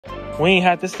We ain't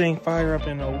had this thing fire up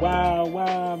in a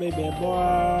while, baby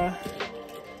boy.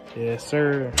 Yes,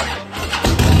 sir.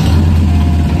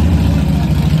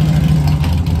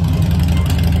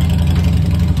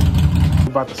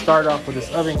 We're about to start off with this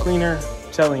oven cleaner.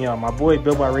 I'm telling y'all, my boy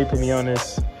Bill by Ray put me on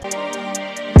this. Up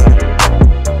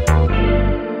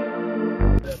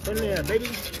in there, baby.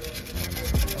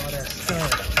 All that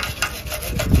sun.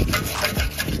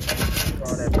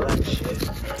 All that black shit.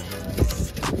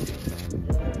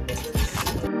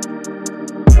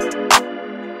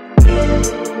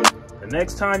 The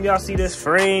next time y'all see this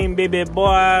frame, baby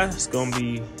boy, it's gonna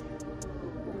be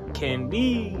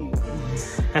candy.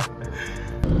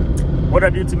 What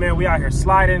up, YouTube, man? We out here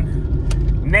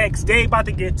sliding. Next day, about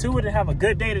to get to it and have a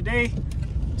good day today.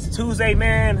 It's Tuesday,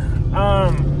 man.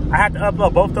 I had to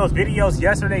upload both those videos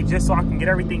yesterday just so I can get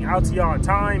everything out to y'all on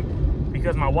time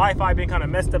because my Wi-Fi been kind of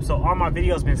messed up, so all my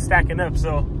videos been stacking up.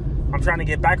 So I'm trying to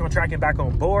get back on track and back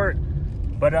on board.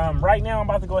 But right now, I'm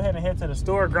about to go ahead and head to the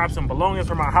store, grab some belongings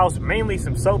for my house, mainly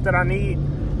some soap that I need.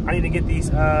 I need to get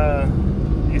these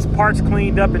parts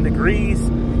cleaned up and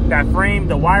degreased, that frame,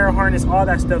 the wire harness, all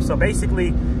that stuff. So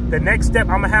basically, the next step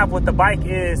I'm gonna have with the bike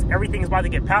is everything's about to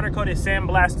get powder coated,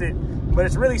 sandblasted, but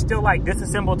it's really still like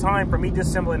disassemble time for me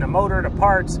disassembling the motor, the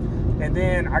parts, and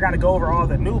then I gotta go over all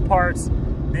the new parts,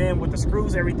 then with the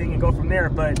screws, everything, and go from there.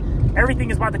 But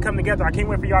everything is about to come together. I can't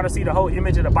wait for y'all to see the whole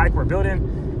image of the bike we're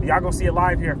building. Y'all gonna see it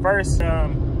live here first.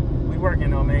 We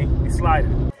working though, man. We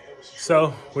sliding.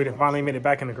 So we done finally made it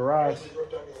back in the garage.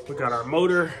 We got our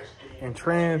motor and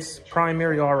trans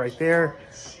primary all right there.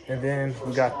 And then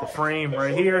we got the frame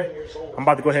right here. I'm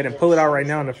about to go ahead and pull it out right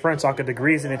now in the front so I can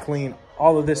degrease it and clean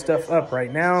all of this stuff up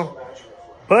right now.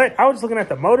 But I was just looking at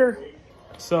the motor.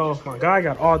 So my guy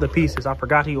got all the pieces. I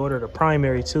forgot he ordered a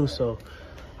primary too. So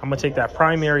I'm gonna take that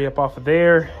primary up off of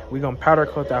there. We're gonna powder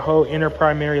coat that whole inner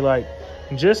primary. Like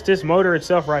just this motor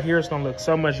itself right here is gonna look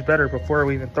so much better before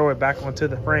we even throw it back onto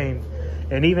the frame.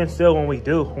 And even still, when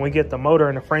we get the motor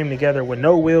and the frame together with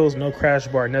no wheels, no crash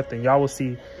bar, nothing, y'all will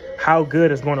see how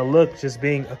good it's gonna look just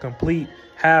being a complete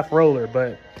half roller.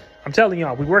 But I'm telling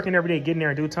y'all, we're working every day, getting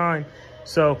there in due time.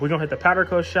 So we're gonna hit the powder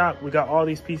coat shop. We got all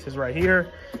these pieces right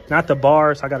here, not the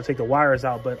bars. I gotta take the wires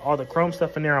out, but all the chrome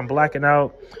stuff in there, I'm blacking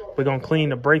out. We're gonna clean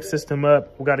the brake system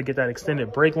up. We gotta get that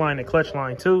extended brake line and clutch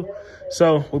line too.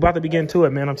 So we're about to be getting to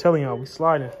it, man. I'm telling y'all, we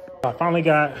sliding. I finally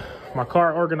got my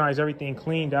car organized, everything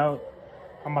cleaned out.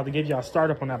 I'm about to give y'all a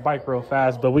startup on that bike real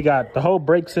fast, but we got the whole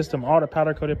brake system, all the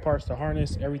powder coated parts, the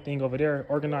harness, everything over there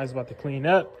organized, about to clean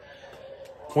up.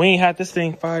 We ain't had this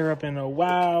thing fire up in a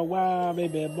while,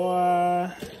 baby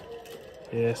boy.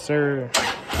 Yes, sir.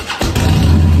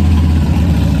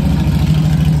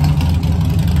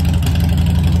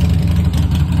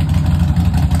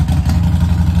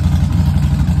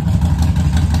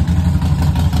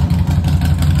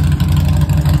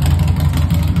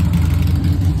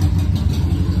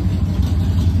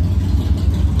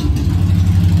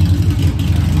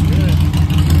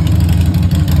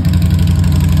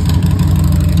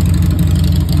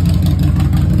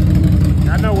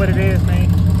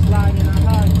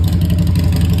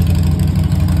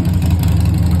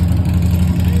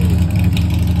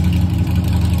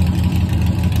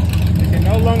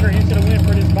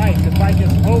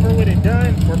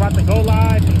 We're about to go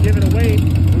live and give it away.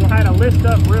 We're gonna have a list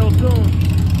up real soon.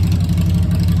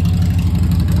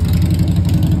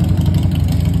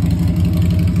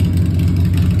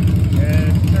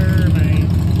 Yes, sir, man.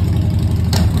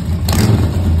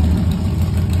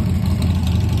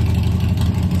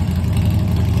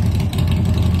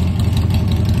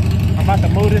 I'm about to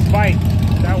move this bike.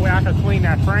 That way I can clean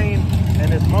that frame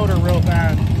and this motor real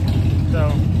fast.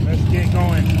 So let's get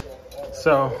going.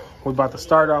 So we're about to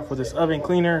start off with this oven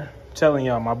cleaner. I'm telling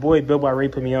y'all, my boy Bill by Ray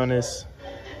put me on this.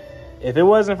 If it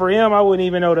wasn't for him, I wouldn't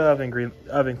even know the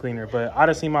oven cleaner. But I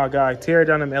done seen my guy tear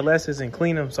down them LSs and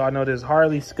clean them. So I know this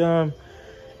Harley scum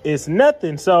is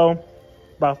nothing. So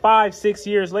about 5-6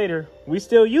 years later, we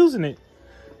still using it.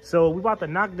 So we about to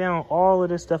knock down all of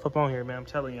this stuff up on here, man. I'm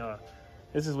telling y'all,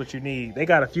 this is what you need. They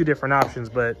got a few different options,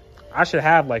 but I should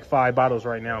have like 5 bottles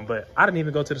right now, but I didn't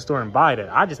even go to the store and buy that.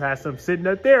 I just had some sitting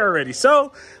up there already.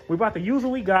 So we about to use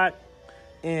what we got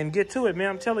and get to it, man.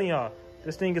 I'm telling y'all,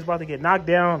 this thing is about to get knocked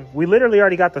down. We literally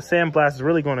already got the sandblast. It's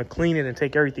really going to clean it and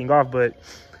take everything off, but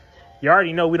you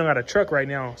already know we don't got a truck right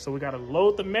now. So we got to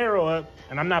load the marrow up,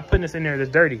 and I'm not putting this in there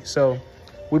that's dirty. So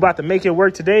we about to make it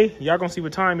work today. Y'all gonna see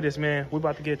what time it is, man. We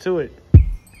about to get to it.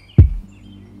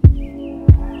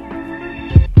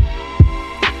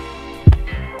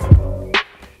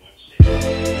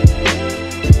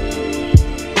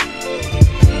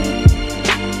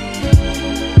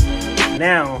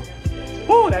 Now,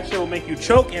 Woo, that shit will make you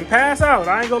choke and pass out.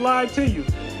 I ain't gonna lie to you.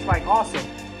 It's like awesome.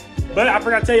 But I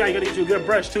forgot to tell you, you gotta get you a good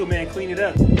brush too, man. Clean it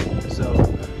up. So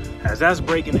as that's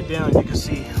breaking it down, you can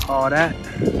see all that.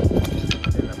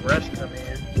 And the brush come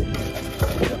in.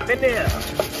 Get up in there.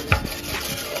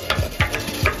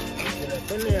 Get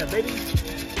up in there, baby.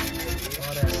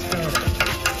 All that stuff.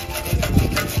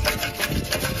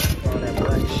 All that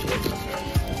black shit.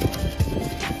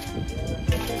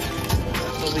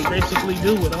 That's what we basically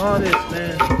do with all this,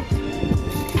 man.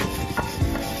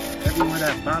 Everywhere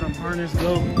that bottom harness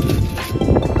go,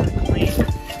 clean.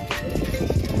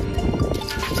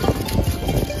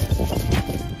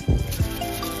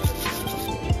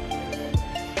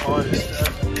 All this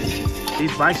stuff.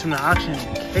 These bikes from the auction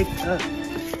caked up.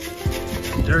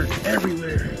 Dirt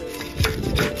everywhere.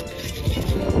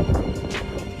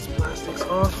 Plastics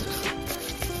off.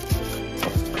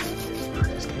 I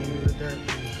just came with the dirt.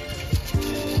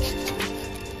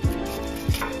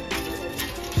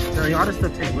 Tell you, all this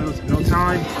stuff takes little to no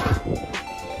time.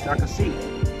 Y'all can see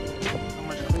how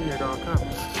much cleaner it all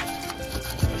comes.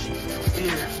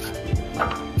 Here.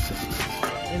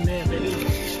 In there, baby.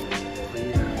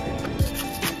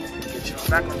 Get y'all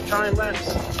back on time lapse.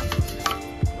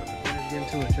 Let's get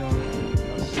into it, y'all.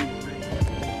 Y'all see it, man.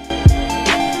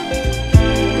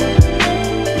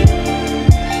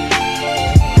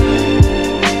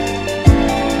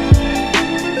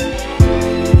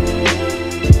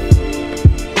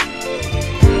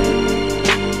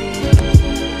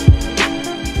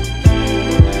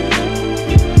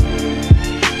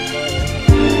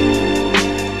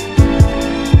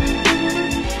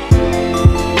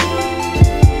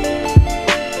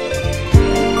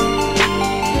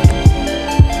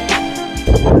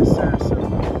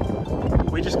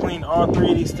 All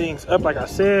three of these things up. Like I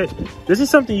said, this is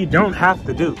something you don't have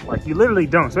to do. Like, you literally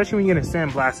don't, especially when you're getting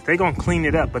sandblasted. They're gonna clean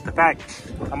it up, but the fact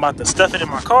I'm about to stuff it in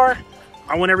my car,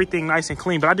 I want everything nice and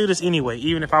clean. But I do this anyway,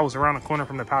 even if I was around the corner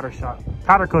from the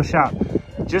Powdercoat shop,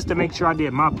 just to make sure I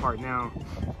did my part. Now,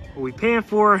 what we paying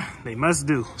for, they must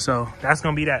do. So that's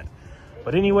gonna be that.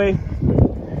 But anyway,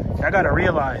 I gotta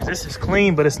realize this is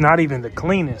clean, but it's not even the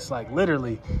cleanest, like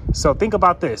literally. So think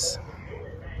about this.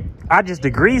 I just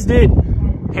degreased it,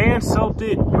 hand soaped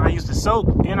it. I used the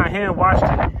soap and I hand washed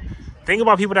it. Think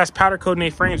about people that's powder coating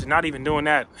their frames and not even doing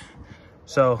that.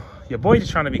 So your boy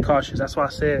just trying to be cautious. That's why I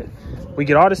said we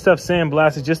get all this stuff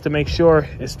sandblasted just to make sure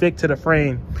it stick to the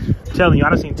frame. I'm telling you, I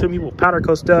done seen two people powder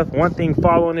coat stuff, one thing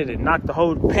fall on it and knock the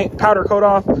whole powder coat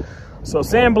off. So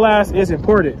sandblast is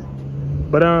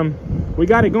important. But we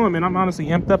got it going, man. I'm honestly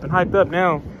amped up and hyped up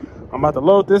now. I'm about to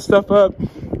load this stuff up,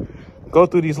 go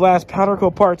through these last powder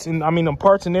coat parts, and I mean them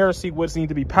parts in there, see what's need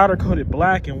to be powder coated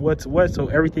black and what's what, so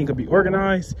everything could be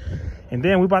organized. And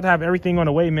then we're about to have everything on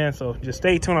the way, man. So just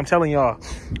stay tuned. I'm telling y'all,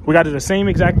 we got to do the same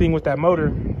exact thing with that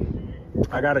motor.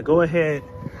 I got to go ahead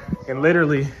and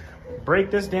literally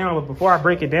break this down. But before I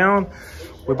break it down,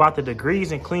 we're about to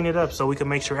degrease and clean it up so we can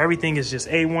make sure everything is just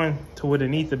A1 to what it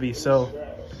needs to be. So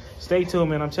stay tuned,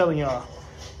 man. I'm telling y'all,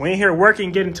 we ain't here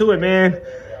working, getting to it, man.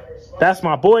 That's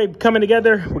my boy coming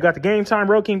together. We got the Game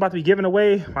Time Road King about to be given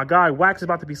away. My guy Wax is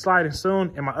about to be sliding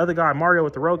soon. And my other guy Mario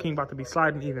with the Road King about to be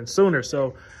sliding even sooner.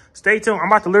 So stay tuned. I'm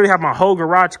about to literally have my whole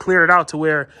garage cleared out to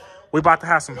where we're about to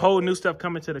have some whole new stuff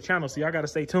coming to the channel. So y'all got to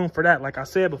stay tuned for that. Like I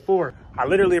said before, I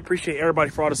literally appreciate everybody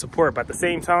for all the support. But at the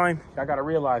same time, y'all got to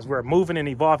realize we're moving and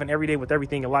evolving every day with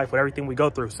everything in life, with everything we go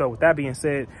through. So with that being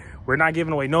said, we're not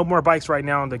giving away no more bikes right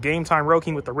now. The Game Time Road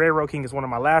King with the Red Road King is one of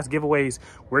my last giveaways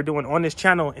we're doing on this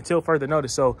channel until further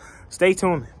notice. So stay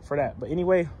tuned for that. But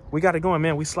anyway, we got it going,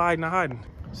 man. We sliding and hiding.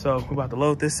 So we're about to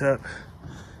load this up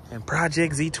in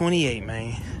Project Z28,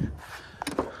 man.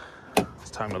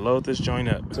 Time to load this joint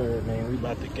up. So man, we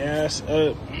about to gas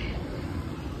up,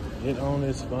 get on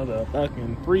this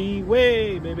motherfucking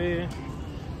freeway, baby.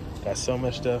 Got so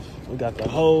much stuff. We got the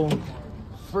whole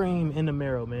frame in the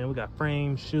marrow, man. We got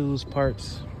frames, shoes,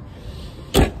 parts.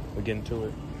 We're getting to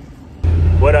it.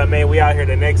 What up, man? We out here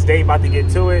the next day, about to get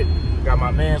to it. Got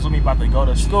my mans with me, about to go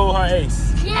to school, huh,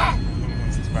 Ace? Yeah.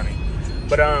 It's funny.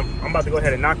 But I'm about to go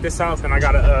ahead and knock this out, and I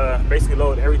gotta basically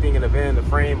load everything in the van, the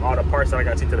frame, all the parts that I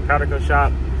gotta take to the powder coat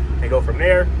shop and go from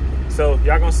there. So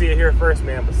y'all gonna see it here first,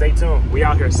 man, but stay tuned. We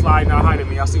out here sliding out hiding,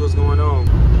 man. Y'all see what's going on.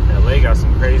 LA got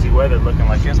some crazy weather, looking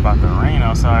like it's about to rain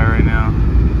outside right now.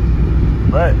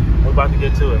 But we're about to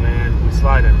get to it, man. We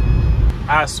sliding.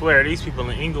 I swear, these people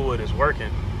in Inglewood is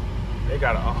working. They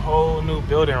got a whole new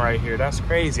building right here. That's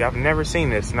crazy. I've never seen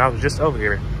this, and I was just over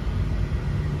here.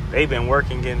 They've been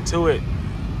working, getting to it.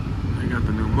 They got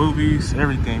the new movies,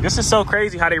 everything. This is so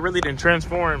crazy how they really done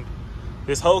transformed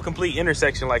this whole complete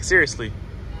intersection. Like, seriously.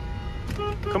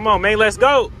 Come on, man, let's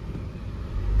go.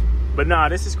 But nah,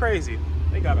 this is crazy.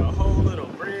 They got a whole little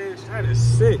bridge. That is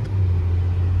sick.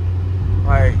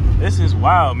 Like, this is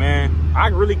wild, man. I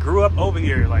really grew up over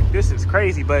here. Like, this is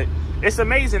crazy, but it's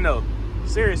amazing though.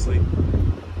 Seriously.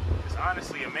 It's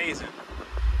honestly amazing.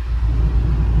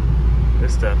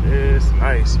 This stuff is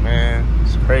nice, man.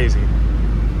 It's crazy.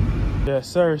 Yes,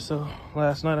 sir. So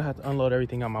last night I had to unload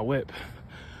everything on my whip.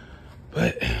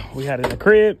 But we had it in the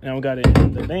crib and we got it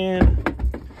in the van.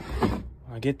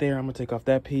 When I get there, I'm gonna take off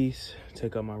that piece,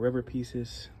 take out my rubber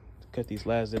pieces, cut these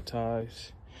last zip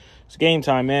ties. It's game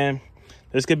time, man.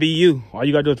 This could be you. All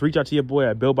you gotta do is reach out to your boy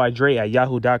at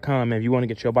buildbydre@yahoo.com, man. If you want to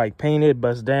get your bike painted,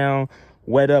 bust down,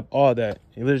 wet up, all that.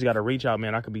 You literally gotta reach out,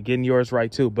 man. I could be getting yours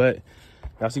right too. But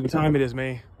y'all see what time it is,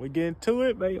 man. We getting to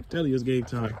it, man. I'm telling you, it's game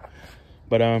time.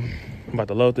 But I'm about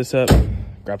to load this up,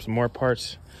 grab some more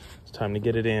parts. It's time to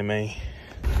get it in, man.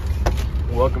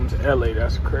 Welcome to LA.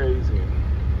 That's crazy.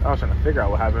 I was trying to figure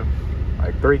out what happened.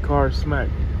 Like 3 cars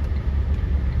smacked.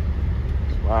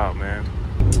 Wow, man.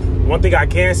 One thing I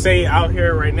can say out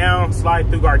here right now,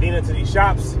 slide through Gardena to these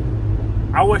shops.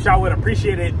 I wish I would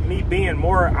appreciate it, me being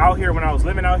more out here when I was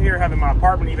living out here, having my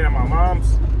apartment, even at my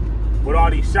mom's, with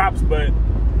all these shops. But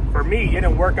for me, it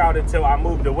didn't work out until I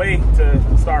moved away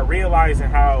to start realizing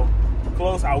how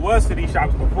close I was to these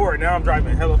shops before. Now I'm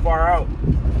driving hella far out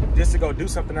just to go do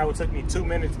something that would take me 2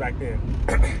 minutes back then.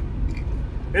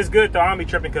 It's good though, I don't be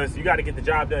tripping because you got to get the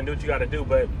job done, do what you got to do.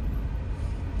 But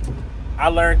I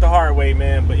learned the hard way,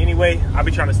 man. But anyway, I'll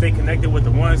be trying to stay connected with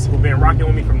the ones who've been rocking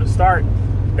with me from the start.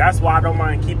 That's why I don't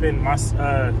mind keeping my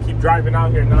keep driving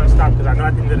out here nonstop, because I know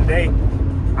at the end of the day,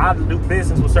 I do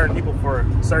business with certain people for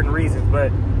certain reasons.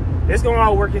 But it's gonna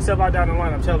all work itself out down the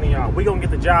line. I'm telling y'all, we gonna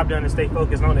get the job done and stay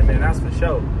focused on it, man. That's for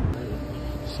sure.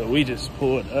 So we just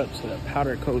pulled up to the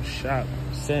Powdercoat shop,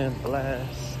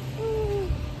 sandblast,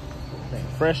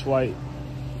 fresh white.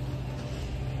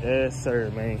 Yes,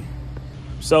 sir, man.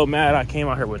 I'm so mad I came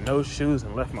out here with no shoes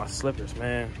and left my slippers,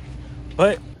 man.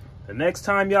 But the next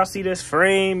time y'all see this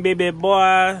frame, baby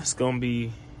boy, it's gonna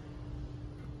be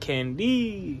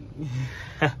candy.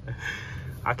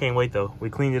 I can't wait though. We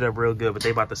cleaned it up real good, but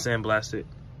they about to sandblast it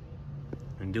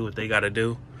and do what they gotta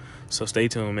do. So stay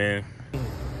tuned, man.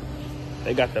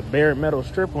 They got the bare metal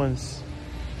strip ones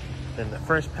and the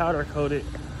fresh powder coated.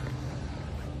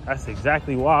 That's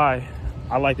exactly why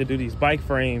I like to do these bike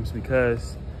frames,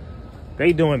 because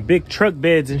they doing big truck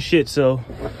beds and shit. So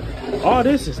all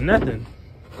this is nothing.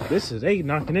 This is, they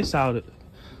knocking this out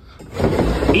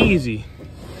easy.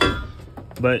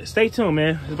 But stay tuned,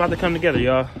 man. It's about to come together,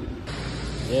 y'all.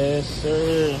 Yes,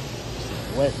 sir.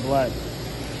 Wet black.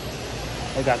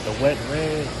 They got the wet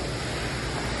red.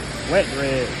 Wet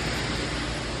red.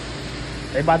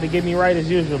 They about to get me right as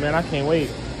usual, man. I can't wait.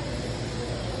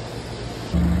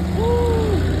 Woo.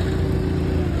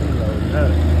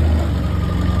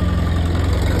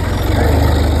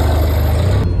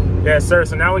 Yes, sir.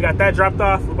 So now we got that dropped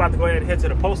off. We're about to go ahead and head to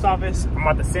the post office. I'm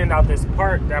about to send out this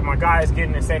part that my guy is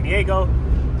getting in San Diego.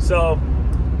 So,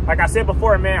 like I said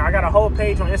before, man, I got a whole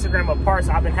page on Instagram of parts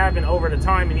I've been having over the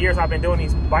time and years I've been doing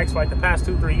these bikes for like the past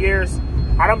 2-3 years.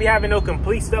 I don't be having no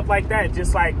complete stuff like that.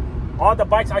 Just like all the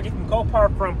bikes I get from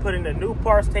Copart, from putting the new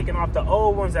parts, taking off the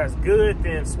old ones that's good,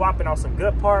 then swapping out some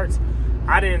good parts.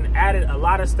 I done added a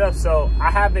lot of stuff, so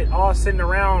I have it all sitting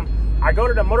around. I go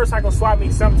to the motorcycle swap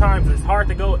meet sometimes. It's hard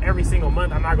to go every single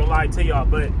month, I'm not gonna lie to y'all,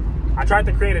 but I tried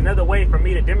to create another way for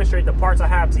me to demonstrate the parts I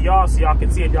have to y'all, so y'all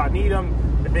can see if y'all need them,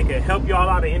 if they can help y'all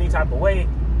out in any type of way,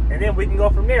 and then we can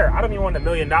go from there. I don't even want $1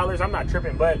 million, I'm not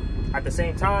tripping, but at the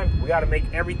same time, we gotta make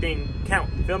everything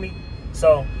count, you feel me?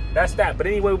 So that's that. But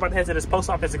anyway, we're about to head to this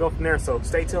post office to go from there, so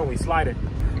stay tuned, we slide it.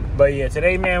 But yeah,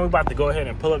 today, man, we're about to go ahead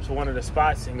and pull up to one of the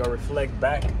spots and go reflect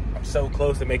back. I'm so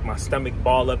close to make my stomach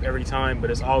ball up every time, but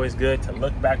it's always good to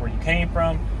look back where you came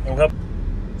from. And we'll...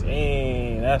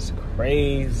 Dang, that's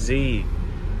crazy.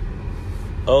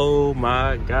 Oh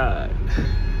my God.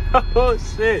 Oh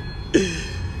shit.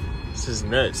 This is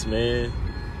nuts, man.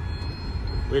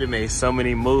 We done made so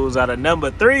many moves out of number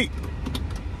 3.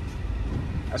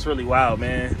 That's really wild,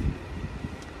 man.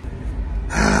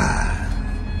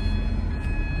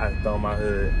 I throw my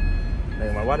hood.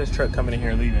 Man, why this truck coming in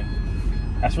here leaving?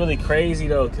 That's really crazy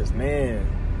though, cause man,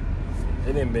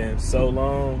 it done been so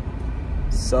long,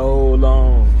 so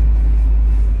long.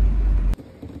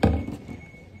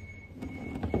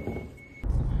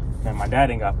 Man, my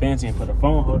dad ain't got fancy and put a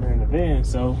phone holder in the van,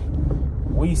 so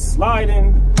we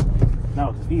sliding.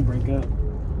 Now the speed break up.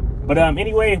 But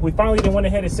anyway, we finally went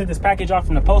ahead and sent this package off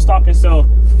from the post office. So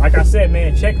like I said,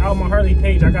 man, check out my Harley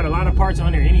page. I got a lot of parts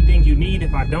on there. Anything you need,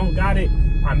 if I don't got it,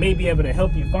 I may be able to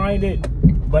help you find it.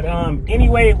 But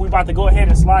anyway, we're about to go ahead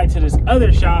and slide to this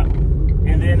other shop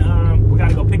And then we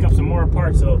gotta go pick up some more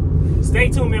parts. So stay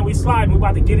tuned, man. We sliding. We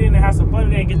about to get in and have some fun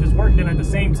today and get this work done at the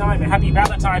same time. And happy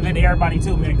Valentine's Day to everybody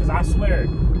too, man. Because I swear,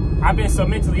 I've been so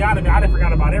mentally out of it. I done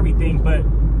forgot about everything. But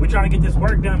we're trying to get this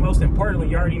work done. Most importantly,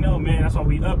 you already know, man. That's why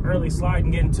we up early,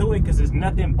 sliding, getting to it. Because there's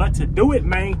nothing but to do it,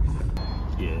 man.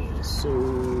 Yes, so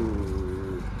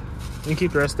you can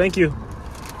keep the rest. Thank you.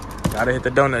 Gotta hit the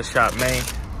donut shop, man.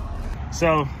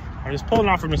 So I'm just pulling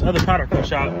off from this other Powdercoat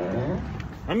shop.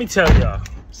 Let me tell y'all,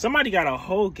 somebody got a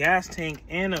whole gas tank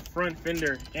and a front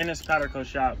fender in this Powdercoat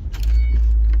shop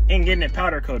and getting it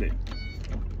powder coated.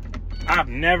 I've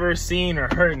never seen or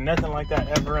heard nothing like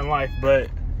that ever in life, but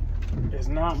it's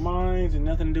not mine and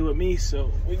nothing to do with me,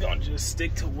 so we gonna just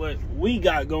stick to what we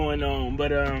got going on.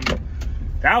 But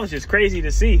that was just crazy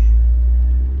to see.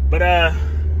 But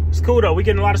it's cool though. We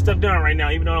getting a lot of stuff done right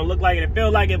now, even though it don't look like it and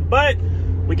feel like it, but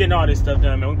we getting all this stuff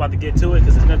done, man. We about to get to it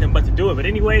because there's nothing but to do it. But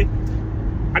anyway,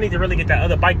 I need to really get that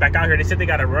other bike back out here. They said they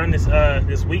got to run this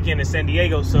this weekend in San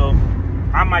Diego, so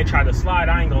I might try to slide.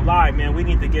 I ain't gonna lie, man. We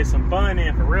need to get some fun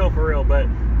in for real. But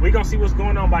we gonna see what's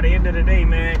going on by the end of the day,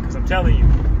 man, because I'm telling you,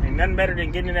 ain't nothing better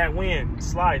than getting in that wind,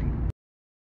 sliding.